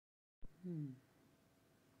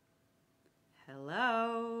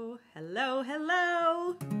Hello, hello,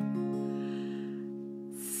 hello.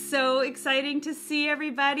 So exciting to see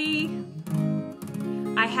everybody.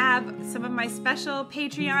 I have some of my special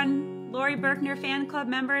Patreon Lori Berkner fan club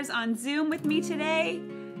members on Zoom with me today.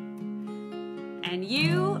 And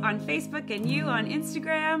you on Facebook and you on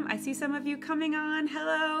Instagram. I see some of you coming on.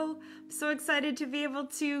 Hello. I'm so excited to be able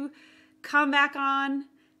to come back on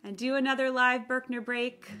and do another live Berkner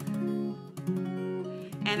break.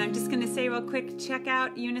 And I'm just going to say real quick, check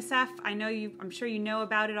out UNICEF. I'm sure you know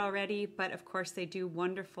about it already, but of course they do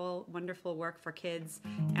wonderful, wonderful work for kids,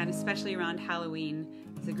 and especially around Halloween.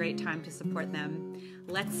 It's a great time to support them.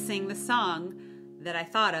 Let's sing the song that I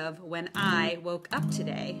thought of when I woke up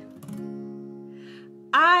today.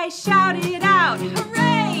 I shouted out,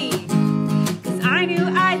 hooray! 'Cause I knew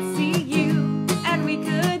I'd see you and we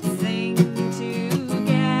could sing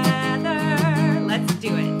together. Let's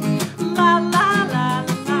do it. La la la la.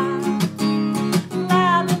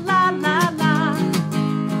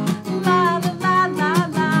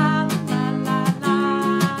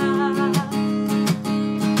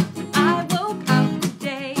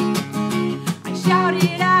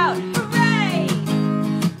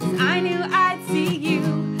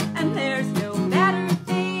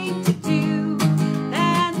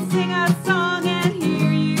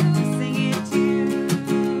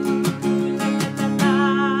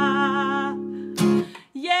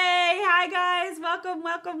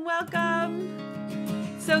 Welcome.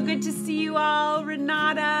 So good to see you all.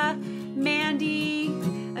 Renata, Mandy,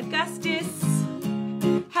 Augustus,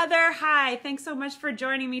 Heather, hi. Thanks so much for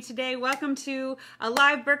joining me today. Welcome to a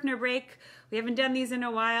live Berkner break. We haven't done these in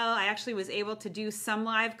a while. I actually was able to do some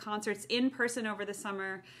live concerts in person over the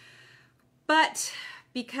summer, but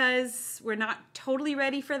because we're not totally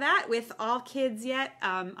ready for that with all kids yet,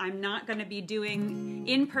 I'm not going to be doing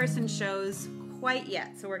in-person shows quite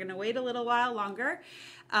yet. So we're going to wait a little while longer.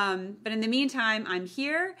 But in the meantime, I'm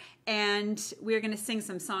here and we're going to sing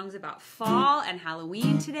some songs about fall and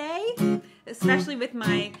Halloween today, especially with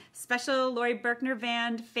my special Lori Berkner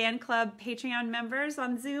fan club Patreon members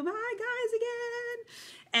on Zoom. Hi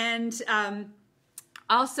guys again. And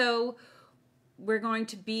also we're going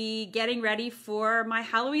to be getting ready for my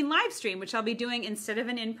Halloween live stream, which I'll be doing instead of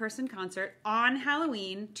an in-person concert on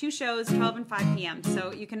Halloween, 2 shows, 12 and 5 p.m.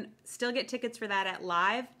 So you can still get tickets for that at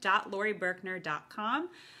live.loriberkner.com.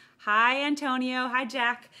 Hi, Antonio. Hi,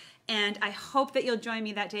 Jack. And I hope that you'll join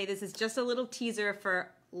me that day. This is just a little teaser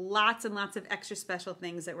for lots and lots of extra special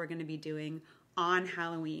things that we're going to be doing on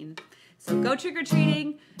Halloween. So go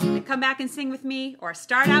trick-or-treating and come back and sing with me, or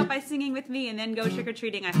start out by singing with me and then go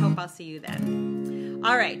trick-or-treating. I hope I'll see you then.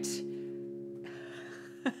 All right.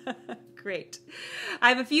 Great. I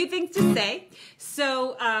have a few things to say.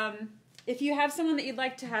 So if you have someone that you'd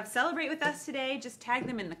like to have celebrate with us today, just tag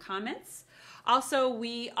them in the comments. Also,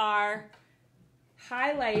 we are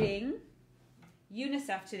highlighting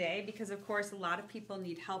UNICEF today because, of course, a lot of people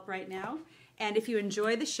need help right now. And if you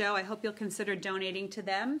enjoy the show, I hope you'll consider donating to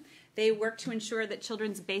them. They work to ensure that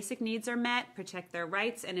children's basic needs are met, protect their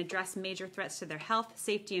rights, and address major threats to their health,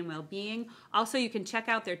 safety, and well-being. Also, you can check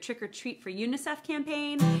out their Trick or Treat for UNICEF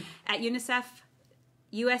campaign at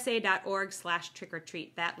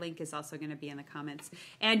unicef.org/trick-or-treat. That link is also going to be in the comments.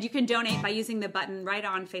 And you can donate by using the button right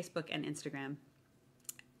on Facebook and Instagram.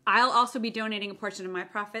 I'll also be donating a portion of my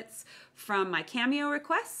profits from my Cameo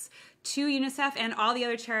requests to UNICEF and all the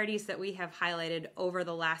other charities that we have highlighted over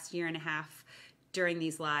the last year and a half during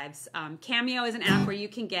these lives. Cameo is an app where you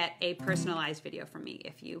can get a personalized video from me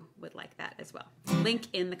if you would like that as well. Link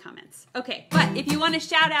in the comments. Okay, but if you want to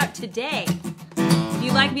shout out today, if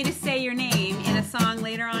you'd like me to say your name in a song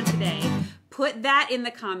later on today, put that in the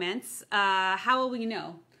comments. How will we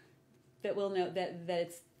know that we'll know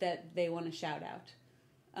that they want to shout out?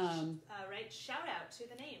 Right, shout out to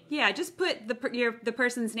the name. Yeah, just put the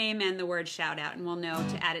person's name and the word shout out, and we'll know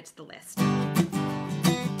to add it to the list.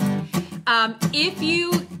 If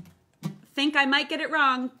you think I might get it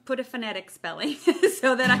wrong, put a phonetic spelling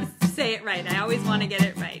so that I say it right. I always want to get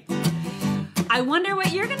it right. I wonder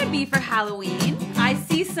what you're going to be for Halloween. I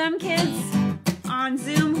see some kids on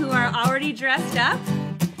Zoom who are already dressed up.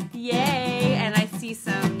 Yay! And I see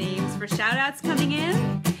some names for shout outs coming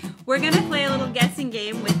in. We're going to play a little guessing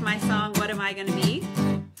game with my song, What Am I Gonna Be?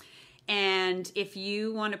 And if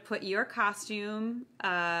you want to put your costume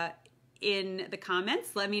in the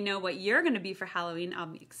comments, let me know what you're going to be for Halloween. I'll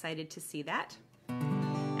be excited to see that.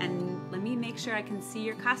 And let me make sure I can see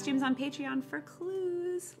your costumes on Patreon for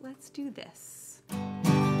clues. Let's do this.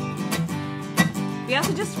 We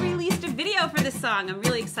also just released a video for this song. I'm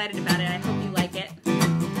really excited about it. I hope you like it.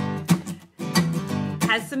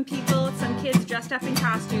 has some kids dressed up in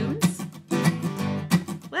costumes.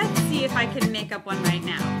 Let's see if I can make up one right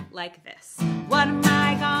now, like this. What am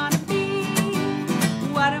I gonna be?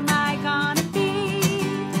 What am I gonna be?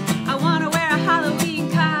 I wanna wear a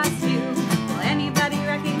Halloween costume. Will anybody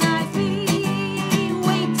recognize me?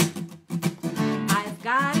 Wait, I've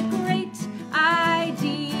got a great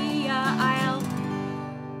idea. I'll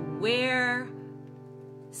wear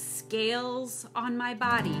scales on my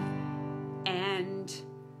body and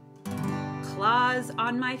claws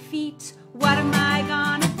on my feet. What am I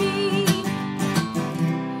gonna be?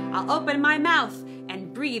 I'll open my mouth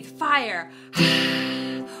and breathe fire.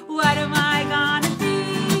 What am I gonna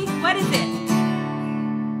be? What is it?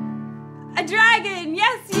 A dragon!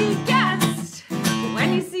 Yes, you guessed!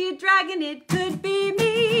 When you see a dragon, it could be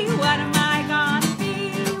me. What am I gonna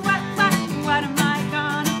be? What am I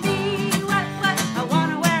gonna be? What? I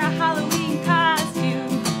wanna wear a Halloween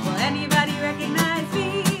costume. Will anybody recognize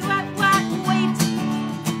me? What?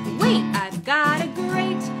 Wait, I've got a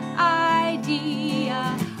great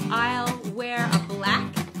idea. I'll wear a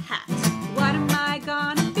black hat. What am I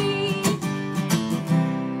gonna be?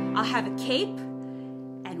 I'll have a cape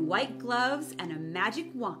and white gloves and a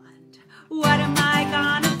magic wand. What am I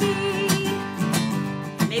gonna be?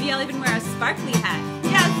 Maybe I'll even wear a sparkly hat.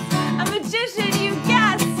 Yes, a magician, you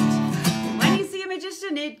guessed! When you see a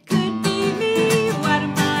magician, it could be me. What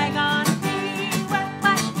am I gonna be?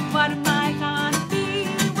 What am I gonna be?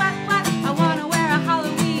 What? I wanna wear a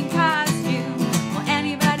Halloween costume. Will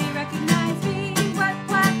anybody recognize me? What?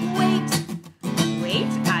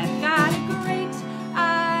 Wait, I've got a great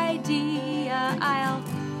idea. I'll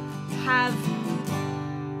have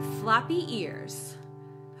floppy ears.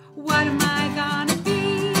 What am I gonna be?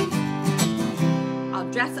 I'll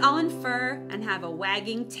dress all in fur and have a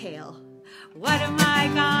wagging tail. What am I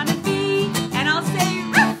gonna be? And I'll say,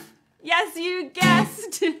 ruff! Yes, you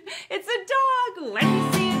guessed. It's a dog. When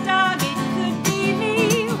you see a dog, it could be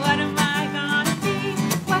me. What am I gonna be?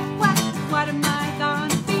 What am I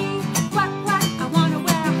gonna be? What? I wanna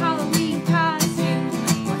wear a Halloween costume.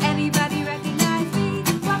 Will anybody recognize me?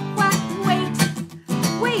 What?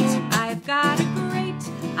 Wait, I've got a great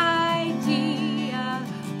idea.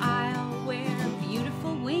 I'll wear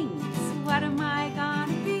beautiful wings. What am I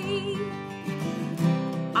gonna be?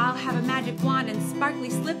 I'll have a magic wand and sparkly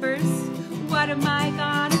slippers. What am I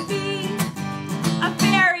gonna be? A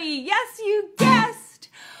fairy! Yes, you guessed!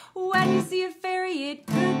 When you see a fairy, it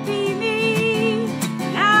could be me.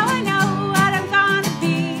 Now I know what I'm gonna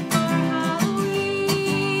be for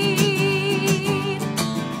Halloween.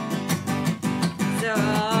 So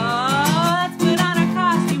let's put on our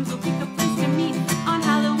costumes. We'll pick a place to meet on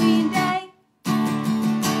Halloween Day.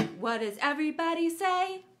 What does everybody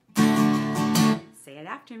say? Say it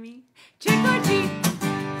after me. Trick or treat,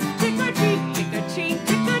 trick or treat, trick or treat,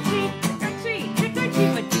 trick or treat, trick or treat, trick or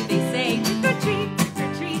treat. What do they say? Trick or treat, trick or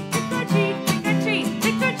treat, trick or treat, trick or treat,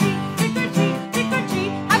 trick or treat, trick or treat, trick or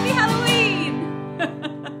treat. Happy Halloween!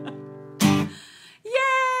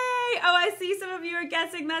 Yay! Oh, I see some of you are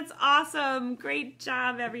guessing. That's awesome. Great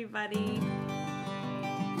job, everybody.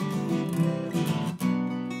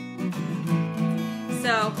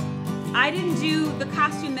 So, I didn't do the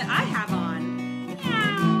costume that I have on.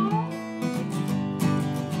 Meow.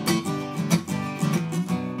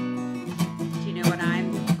 Do you know what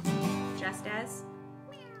I'm dressed as?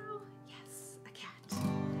 Meow. Yes, a cat.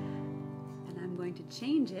 And I'm going to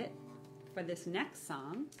change it for this next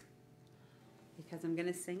song because I'm going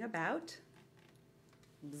to sing about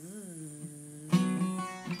bzzz.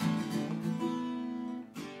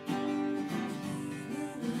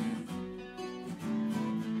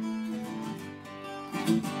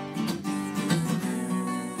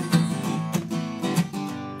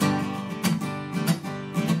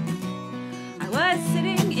 I was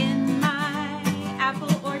sitting in my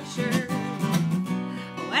apple orchard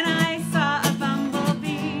when I saw a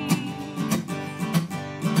bumblebee.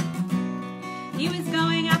 He was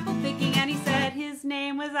going apple picking and he said his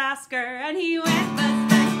name was Oscar, and he went buzz,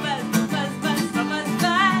 buzz, buzz, buzz, buzz, buzz, buzz,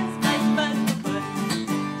 buzz, buzz,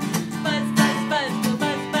 buzz, buzz, buzz, buzz,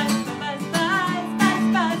 buzz, buzz, buzz, buzz, buzz,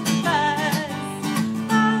 buzz, buzz.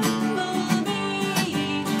 Bumblebee,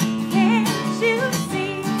 can't you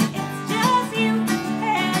see it's just you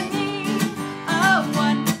and me? Oh,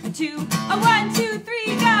 1, 2, oh, 1, 2, 3,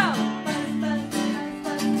 go! Buzz, buzz, buzz,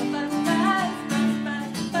 buzz, buzz, buzz, buzz, buzz, buzz,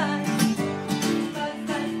 buzz, buzz,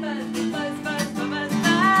 buzz, buzz, buzz, buzz, buzz,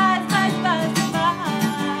 buzz, buzz, buzz.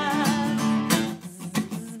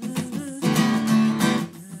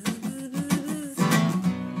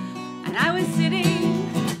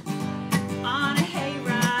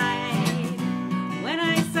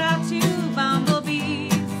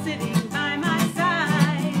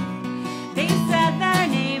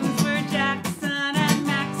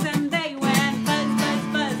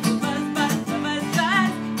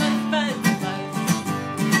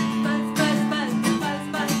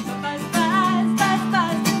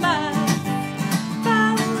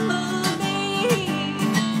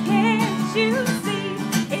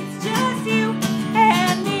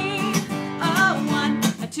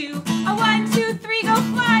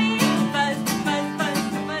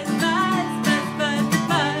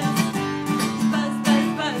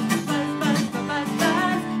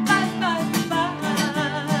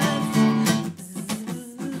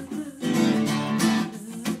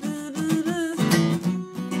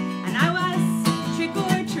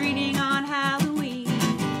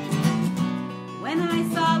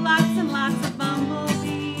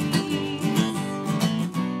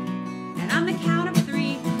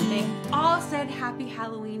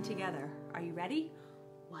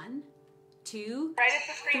 1, 2, Right at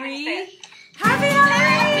the screen. 3. Happy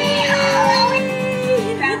Halloween!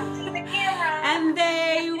 Back to the camera. And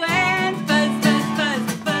they went buzz, buzz, buzz,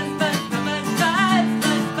 buzz, buzz, buzz, buzz,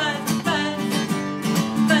 buzz, buzz,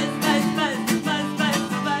 buzz, buzz, buzz, buzz, buzz,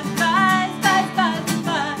 buzz, buzz, buzz, buzz,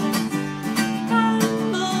 buzz.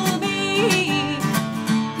 Bumblebee,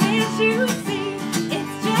 can't you see?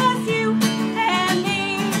 It's just you and me.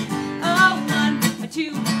 Oh, 1,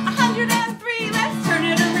 2, 103. Let's turn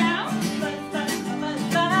it around. Buzz, buzz, buzz,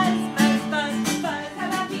 buzz, buzz, buzz, buzz. How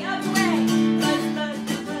about the other way? Buzz, buzz,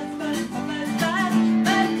 buzz, buzz, buzz,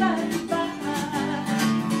 buzz, buzz, buzz,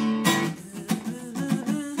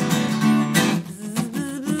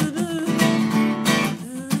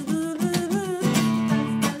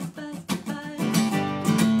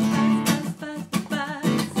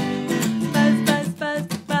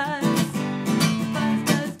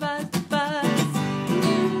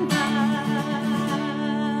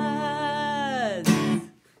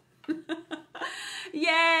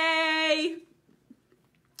 Yay!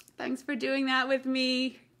 Thanks for doing that with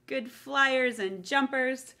me. Good flyers and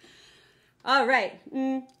jumpers. All right.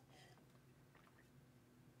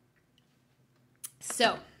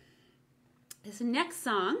 So, this next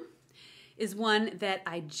song is one that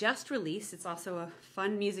I just released. It's also a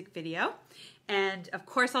fun music video. And of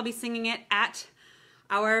course, I'll be singing it at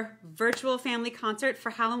our virtual family concert for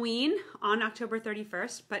Halloween on October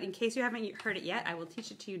 31st. But in case you haven't heard it yet, I will teach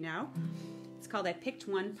it to you now. It's called I Picked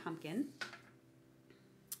One Pumpkin.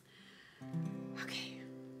 Okay.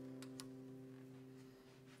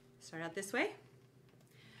 Start out this way.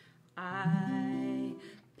 I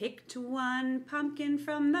picked one pumpkin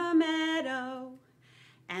from the meadow,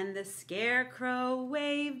 and the scarecrow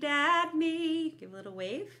waved at me. Give a little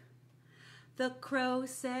wave. The crow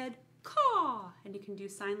said, caw, and you can do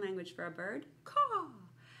sign language for a bird. Caw.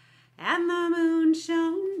 And the moon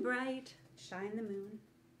shone bright. Shine the moon.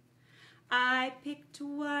 I picked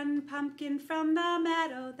one pumpkin from the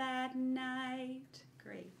meadow that night.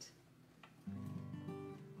 Great.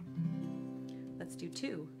 Let's do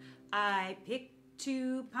 2. I picked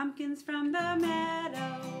 2 pumpkins from the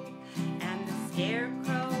meadow, and the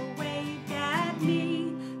scarecrow waved at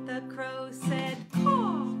me. The crow said,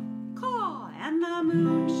 caw, caw, and the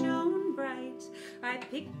moon shone bright. I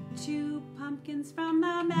picked 2 pumpkins from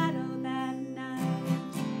the meadow that night.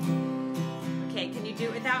 Okay, can you do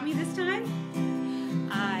it without me this time?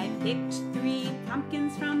 I picked 3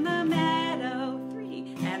 pumpkins from the meadow,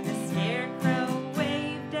 3, and the scarecrow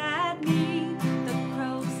waved at me. The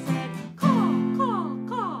crow said, caw, caw,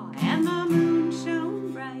 caw, and the moon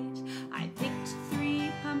shone bright. I picked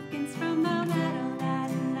 3 pumpkins from the meadow that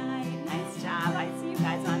night. Nice job. I see you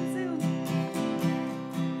guys on Zoom.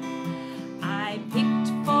 I picked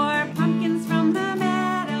 4 pumpkins from the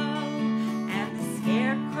meadow, and the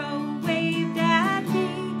scarecrow waved at me.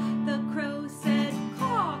 The crow said,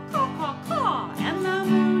 caw, caw, caw, caw, and the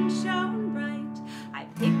moon shone bright. I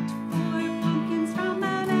picked 4 pumpkins from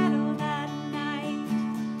the meadow that night.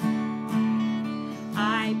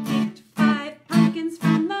 I picked 5 pumpkins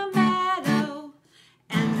from the meadow,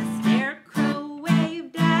 and the scarecrow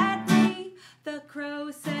waved at me. The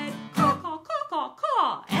crow said, caw, caw, caw, caw,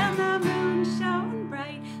 caw, and the moon shone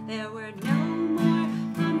bright. There were no more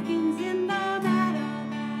pumpkins in the meadow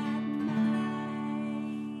that night.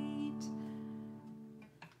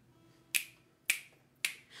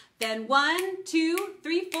 Then 1, 2,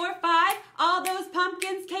 3, 4, 5, all those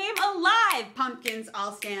pumpkins came alive. Pumpkins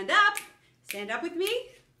all stand up. Stand up with me.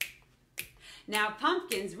 Now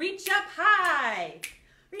pumpkins reach up high.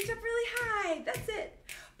 Reach up really high. That's it.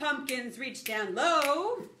 Pumpkins reach down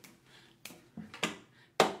low.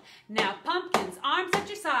 Now pumpkins, arms at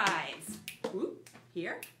your sides. Whoop,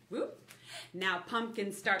 here, whoop. Now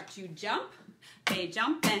pumpkins start to jump. They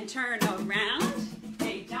jump and turn around.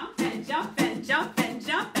 They jump and jump and jump and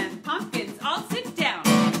jump, and pumpkins all sit down.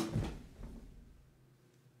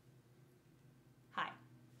 Hi.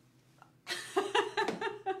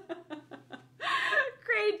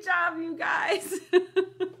 Great job, you guys.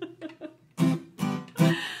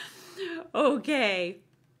 Okay.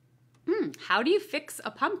 How do you fix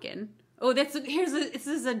a pumpkin? Oh, this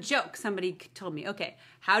is a joke somebody told me. Okay.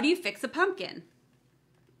 How do you fix a pumpkin?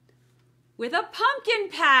 With a pumpkin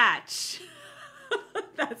patch.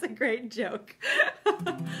 That's a great joke.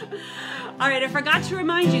 All right, I forgot to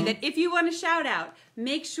remind you that if you want a shout out,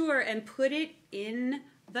 make sure and put it in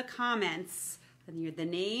the comments. The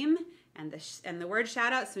name and the word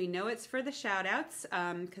shout out, so we know it's for the shout outs,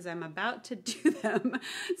 because I'm about to do them.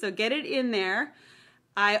 So get it in there.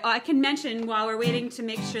 I can mention while we're waiting to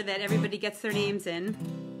make sure that everybody gets their names in,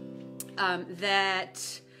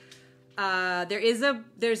 that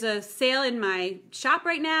There's a sale in my shop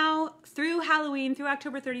right now through Halloween, through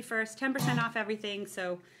October 31st, 10% off everything.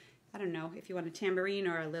 So I don't know if you want a tambourine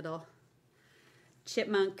or a little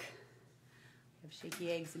chipmunk. We have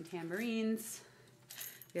shaky eggs and tambourines.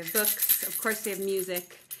 We have books. Of course, we have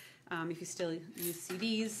music. If you still use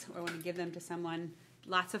CDs or want to give them to someone.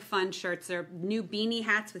 Lots of fun shirts. There are new beanie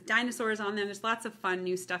hats with dinosaurs on them. There's lots of fun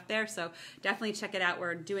new stuff there. So definitely check it out.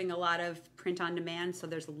 We're doing a lot of print on demand. So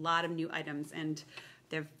there's a lot of new items and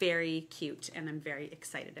they're very cute and I'm very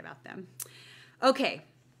excited about them. Okay,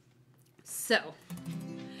 so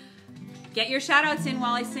get your shout outs in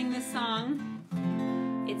while I sing this song.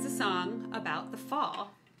 It's a song about the fall.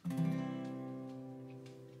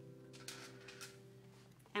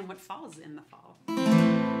 And what falls in the fall.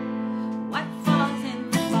 What falls in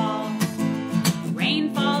the fall?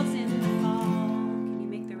 Rain falls in the fall. Can you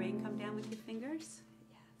make the rain come down with your fingers?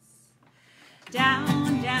 Yes.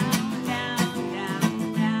 Down, down, down,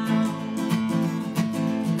 down, down.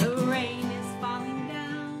 The rain is falling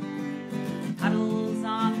down. Puddles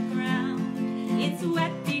on the ground. It's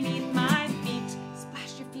wet beneath my feet.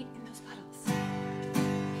 Splash your feet in those puddles.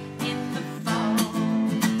 In the fall.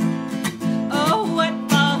 Oh, what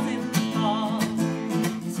falls in the fall?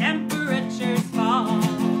 Temperatures fall.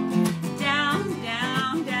 Down,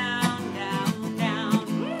 down, down, down, down.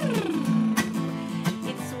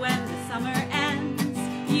 It's when the summer ends.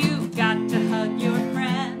 You've got to hug your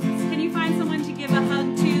friends. Can you find someone to give a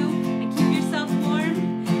hug to and keep yourself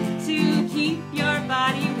warm? To keep your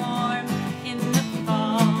body warm in the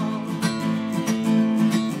fall.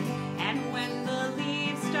 And when the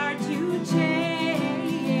leaves start to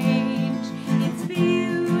change, it's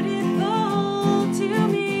beautiful to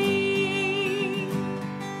me.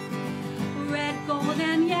 Red, gold,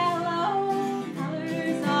 and yellow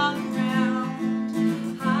colors all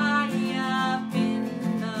around, high up in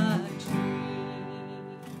the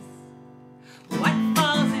trees. What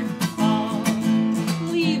falls in the fall?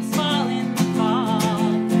 Leaves fall in the fall.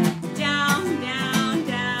 Down, down,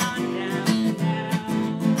 down, down,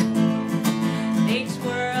 down. They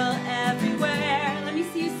twirl everywhere. Let me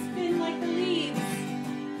see you spin like the leaves.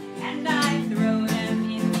 And I throw them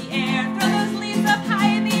in the air. Throw those leaves up high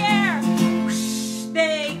in the air. Whoosh,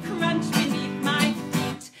 they crunch beneath my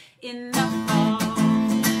feet in the fall.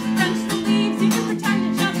 Crunch the leaves. You can pretend to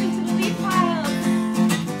jump into the leaf piles.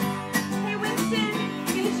 Hey, Winston,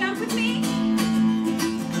 you gonna jump with me?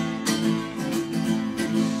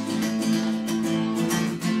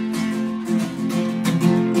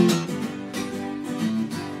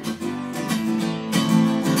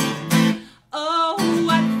 Oh,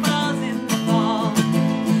 what falls in the fall?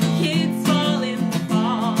 Kids fall in the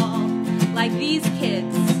fall. Like these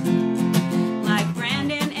kids. Like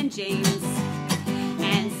Brandon and James.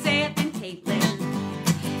 And Seth and Caitlin.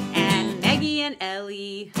 And Maggie and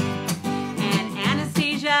Ellie. And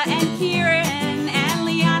Anastasia and Kieran. And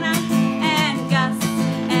Liana. And Gus.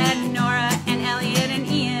 And Nora. And Elliot and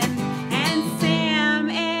Ian. And Sam.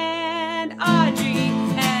 And Audrey.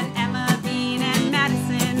 And Emma Bean. And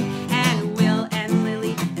Madison. And Will. And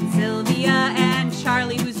Lily. And Sylvia. And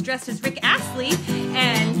Charlie, who's dressed as Rick Astley.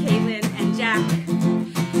 And Caitlin. And Jack.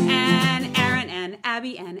 And Aaron. And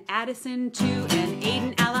Abby. And Addison too. And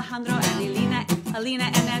Aiden, Alejandro. And Alina.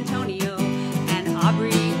 And Antonio. And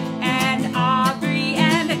Aubrey. And Aubrey.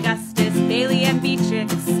 And Augustus. Bailey. And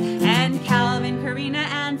Beatrix. And Calvin, Karina.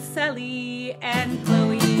 And Sally. And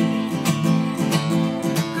Chloe.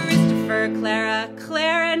 Christopher, Clara,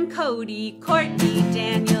 Claire and Cody, Courtney,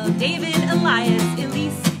 Daniel, David, Elias,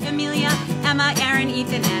 Elise, Amelia, Emma, Aaron,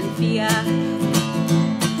 Ethan, and Fia.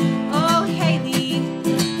 Oh, Haley,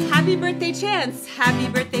 happy birthday, Chance, happy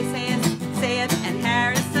birthday, Sayed, and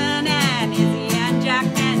Harrison, and Izzy, and Jack,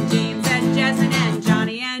 and James, and Jason, and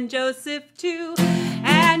Johnny, and Joseph, too,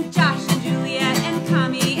 and Josh, and Juliet, and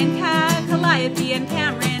Tommy, and Calliope, and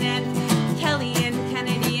Cameron, and Kelly, and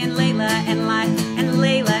Kennedy, and Layla, and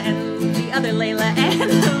Layla, and the other Layla,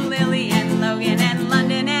 and Lily, and Logan, and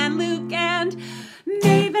London, and Luke, and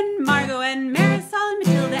Maven, Margot, and Marisol, and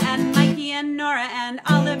Matilda, and Mikey, and Nora, and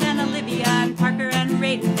Olive, and Olivia, and Parker, and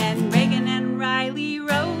Raiden, and Reagan, and Riley,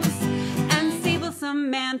 Rose, and Sable,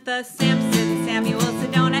 Samantha, Samson, Samuel,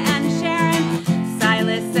 Sedona, and Sharon,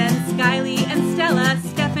 Silas, and Skyly, and Stella,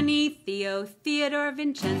 Stephanie, Theo, Theodore,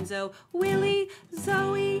 Vincenzo, Willie,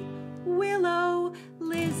 Zoe, Willow,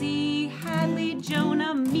 Lizzie, Hadley,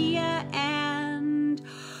 Jonah, Mia, and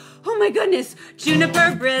oh my goodness,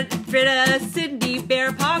 Juniper, Britta, Sydney,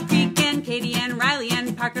 Bear Paw Creek, and Katie, and Riley,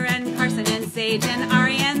 and Parker, and Carson, and Sadie. Paige and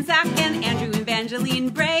Ari and Zach and Andrew, Evangeline,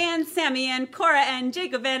 Bray and Sammy and Cora and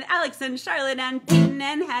Jacob and Alex and Charlotte and Peyton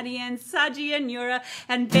and Hattie and Saji and Yura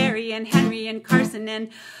and Barry and Henry and Carson and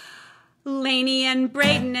Lainey and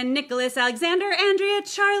Braden and Nicholas, Alexander, Andrea,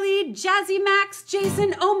 Charlie, Jazzy, Max,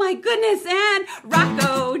 Jason, oh my goodness, and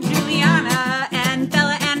Rocco, Juliana, and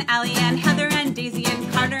Bella and Allie and Heather and Daisy and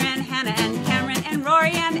Carter and Hannah and Cameron and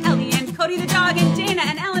Rory and Ellie and Cody the dog and Dana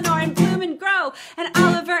and Eleanor and Bloom and Grow and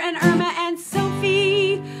Oliver and Irma and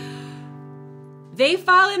Sophie. They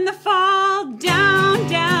fall in the fall, down,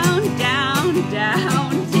 down, down,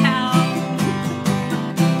 down, down.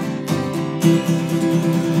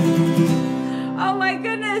 Oh my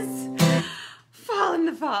goodness, fall in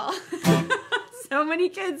the fall. So many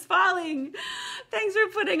kids falling. Thanks for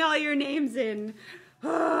putting all your names in.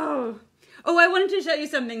 Oh, I wanted to show you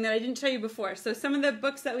something that I didn't show you before. So some of the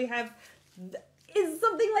books that we have is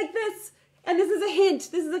something like this. And this is a hint,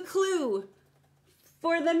 this is a clue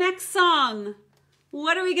for the next song.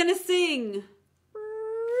 What are we gonna sing?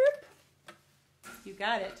 You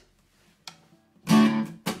got it.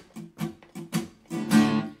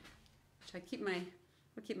 I'll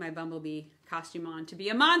keep my Bumblebee costume on to be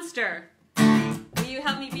a monster. Will you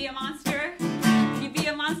help me be a monster? Will you be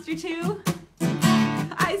a monster too?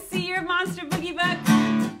 I see your monster, Boogie Buck.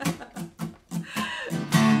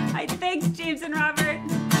 Thanks, James and Robert.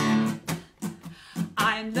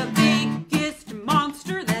 I'm the biggest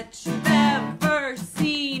monster that you've ever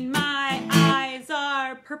seen. My eyes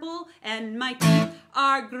are purple and my teeth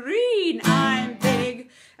are green. I'm big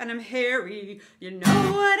and I'm hairy, you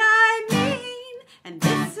know what I mean. And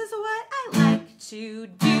this is what I like to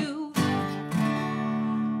do.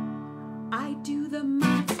 I do the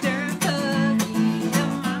monster boogie, the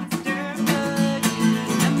monster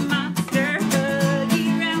boogie, the monster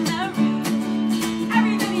boogie round the room.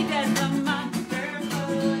 Everybody does the monster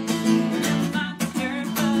boogie, the monster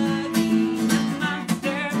boogie, the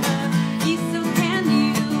monster boogie. So can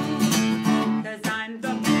you? 'Cause I'm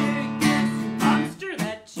the biggest monster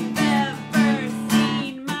that you've ever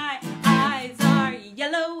seen. My eyes are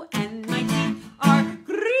yellow and my teeth are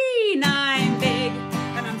green. I'm big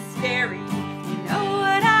and I'm scary, you know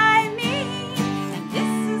what I mean. And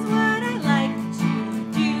this is what I like to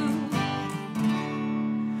do.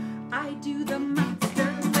 I do the monster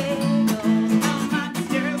wiggle, the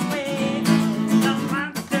monster wiggle, the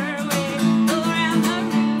monster wiggle around the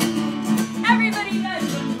room. Everybody does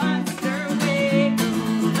the monster wiggle,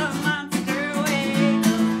 the monster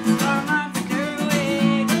wiggle, the monster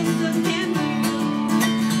wiggle. So can you?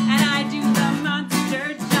 And I do the monster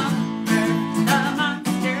jumper, the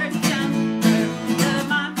monster jumper, the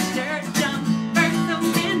monster jumper. So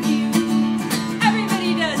can you?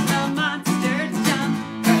 Everybody does the monster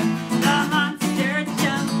jumper, the monster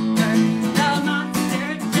jumper, the monster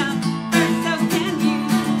jumper. So can you?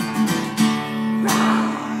 Roar!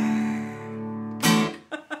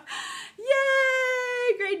 Yay!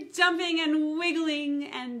 Great jumping and wiggling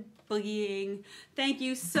and boogieing. Thank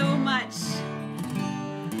you so much.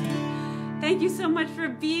 Thank you so much for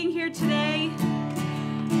being here today,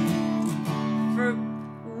 for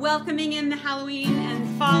welcoming in the Halloween and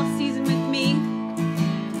fall season with me.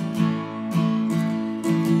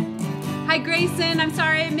 Hi Grayson, I'm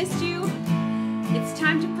sorry I missed you. It's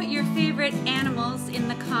time to put your favorite animals in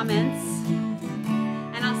the comments,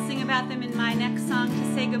 and I'll sing about them in my next song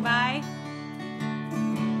to say goodbye.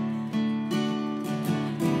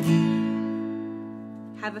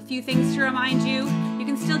 Have a few things to remind you. You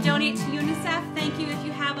can still donate to UNICEF. Thank you if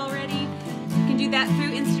you have already. You can do that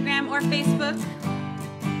through Instagram or Facebook.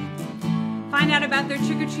 Find out about their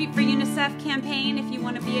Trick or Treat for UNICEF campaign if you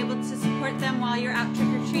want to be able to support them while you're out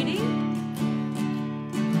trick-or-treating.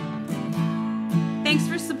 Thanks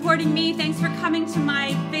for supporting me. Thanks for coming to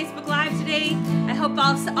my Facebook Live today. I hope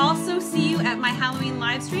I'll also see you at my Halloween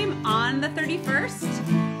live stream on the 31st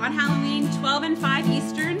on Halloween, 12 and 5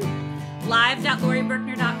 Eastern.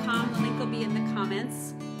 live.loriberkner.com. The link will be in the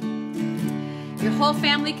comments. Your whole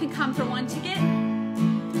family can come for one ticket.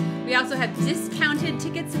 We also have discounted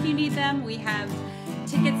tickets if you need them. We have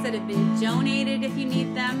tickets that have been donated if you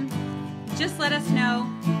need them. Just let us know.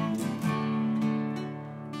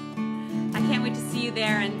 I can't wait to see you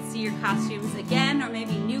there and see your costumes again, or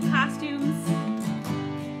maybe new costumes.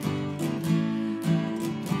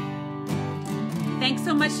 Thanks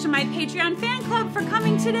so much to my Patreon fan club for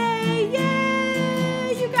coming today.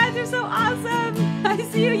 Yay! You guys are so awesome. I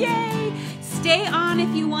see you, yay! Stay on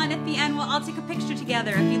if you want at the end. We'll all take a picture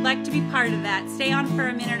together if you'd like to be part of that. Stay on for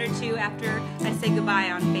a minute or two after I say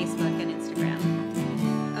goodbye on Facebook and Instagram.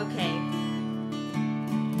 Okay.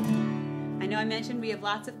 I know I mentioned we have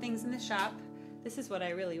lots of things in the shop. This is what I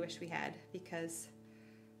really wish we had, because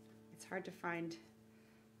it's hard to find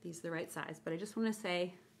these the right size. But I just want to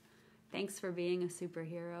say thanks for being a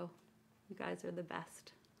superhero. You guys are the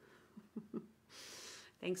best.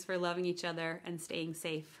 Thanks for loving each other and staying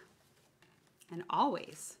safe. And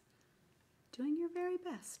always doing your very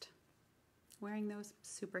best. Wearing those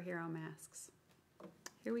superhero masks.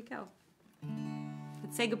 Here we go.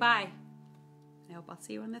 Let's say goodbye. I hope I'll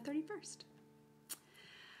see you on the 31st.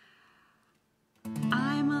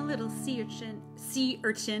 I'm a little sea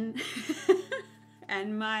urchin,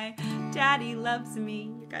 and my daddy loves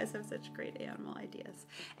me. You guys have such great animal ideas.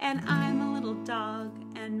 And I'm a little dog,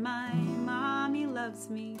 and my mommy loves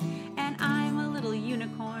me. And I'm a little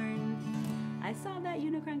unicorn. I saw that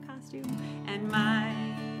unicorn costume. And my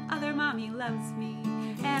other mommy loves me.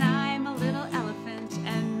 And I'm a little elephant,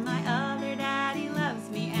 and my other daddy loves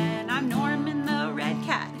me. And I'm Norman the red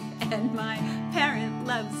cat, and my parent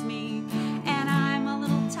loves me. And I'm a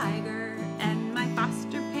little tiger, and my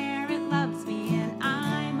foster parent loves me. And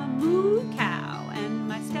I'm a moo cow, and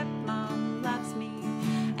my stepmom loves me.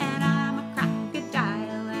 And I'm a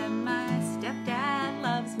crocodile, and my stepdad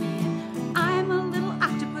loves me. And I'm a little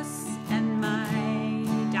octopus, and my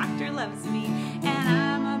doctor loves me. And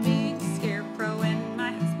I'm a big scarecrow, and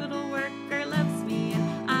my hospital worker loves me.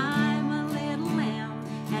 And I'm a little lamb,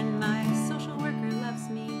 and my social worker loves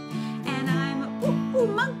me. And I'm a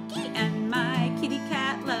monkey, and my kitty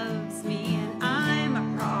cat loves me. And I'm a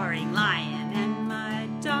roaring lion, and my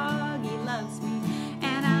doggy loves me.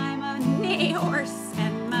 And I'm a neigh horse,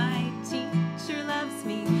 and my teacher loves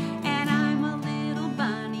me. And I'm a little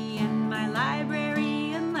bunny, and my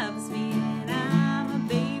librarian loves me. And I'm a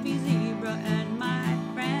baby zebra, and my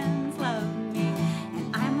friends love me.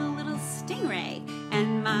 And I'm a little stingray,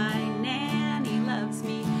 and my nanny loves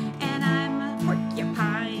me. And I'm a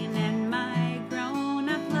porcupine, and my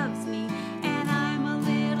grown-up loves me. And I'm a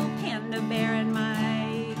little panda bear, and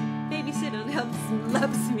my babysitter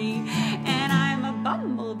loves me. And I'm a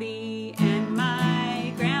bumblebee, and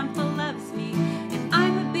my grandpa loves me. And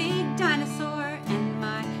I'm a big dinosaur, and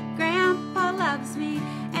my grandpa loves me.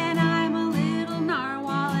 And I'm a little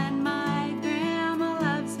narwhal, and my grandma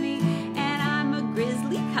loves me. And I'm a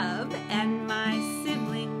grizzly cub, and my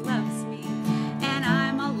sibling loves me. And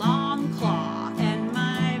I'm a long claw, and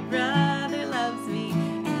my brother loves me.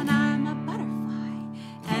 And I'm a butterfly,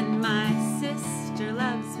 and my sister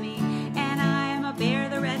loves me. And I'm a bear,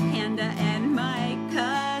 the red panda, and my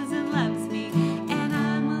cousin loves me. And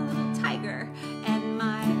I'm a little tiger, and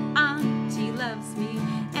my auntie loves me.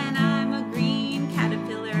 And I'm a green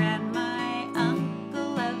caterpillar, and my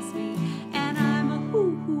uncle loves me. And I'm a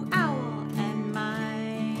hoo-hoo owl, and my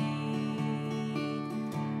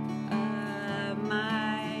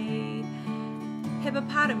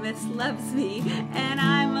hippopotamus loves me. And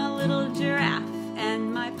I'm a little giraffe,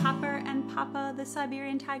 and my Popper and Papa, the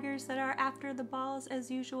Siberian tigers that are after the balls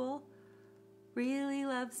as usual, really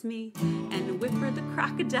loves me. And Whipper the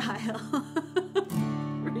crocodile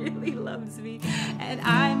really loves me. And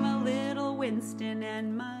I'm a little Winston,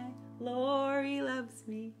 and my Lori loves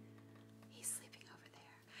me. He's sleeping over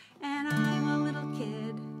there. And I'm a little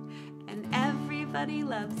kid, and everybody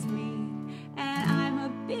loves me. And I'm a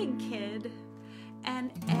big kid,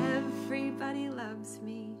 and everybody loves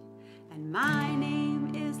me. And my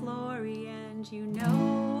name is Lori, and you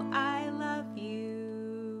know I love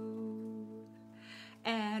you.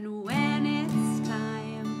 And when it's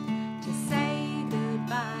time to say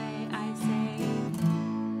goodbye, I say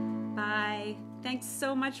bye. Thanks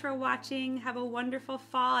so much for watching. Have a wonderful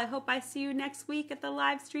fall. I hope I see you next week at the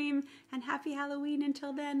live stream. And happy Halloween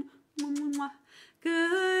until then. Goodbye.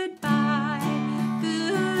 Goodbye.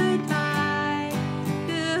 Goodbye.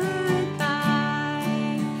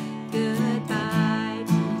 Goodbye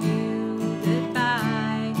to you.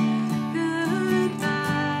 Goodbye.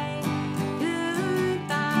 Goodbye.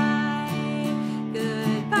 Goodbye.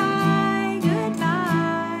 Goodbye.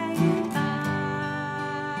 Goodbye.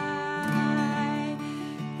 Goodbye.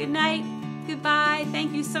 Good night. Goodbye.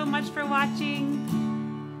 Thank you so much for watching.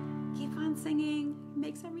 Keep on singing. It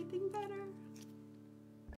makes everything better.